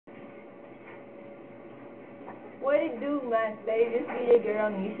What it do, my stage? This is your girl,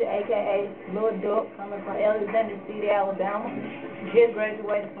 Nisha, a.k.a. Lil Duck, coming from Alexander City, Alabama. Just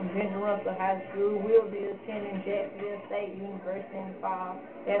graduated from Ginger Russell High School. Will be attending Jacksonville State University in the fall.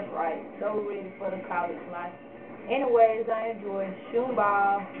 That's right. So ready for the college life. Anyways, I enjoy shooting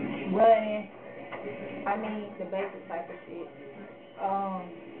ball, running. I mean, the basic type of shit. Um,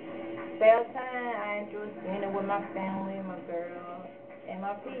 Spare time, I enjoy spending with my family, my girl, and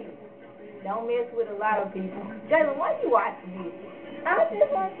my people. Don't mess with a lot of people. Jalen, why you watching this? I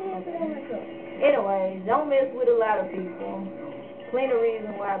just want to put on myself. Anyways, don't mess with a lot of people. Plenty of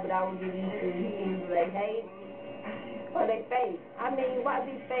reason why, but I will get into it. Either they hate or they fake. I mean, why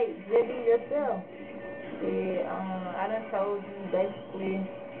be fake? Just be yourself. Yeah, I done told you basically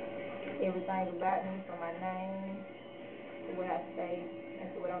everything about me, from my name to where I stay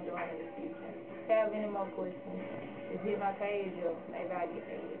and to what I'm doing in the future. If you have any more questions, just hit my page up. Maybe I'll get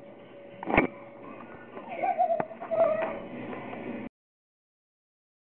back with you.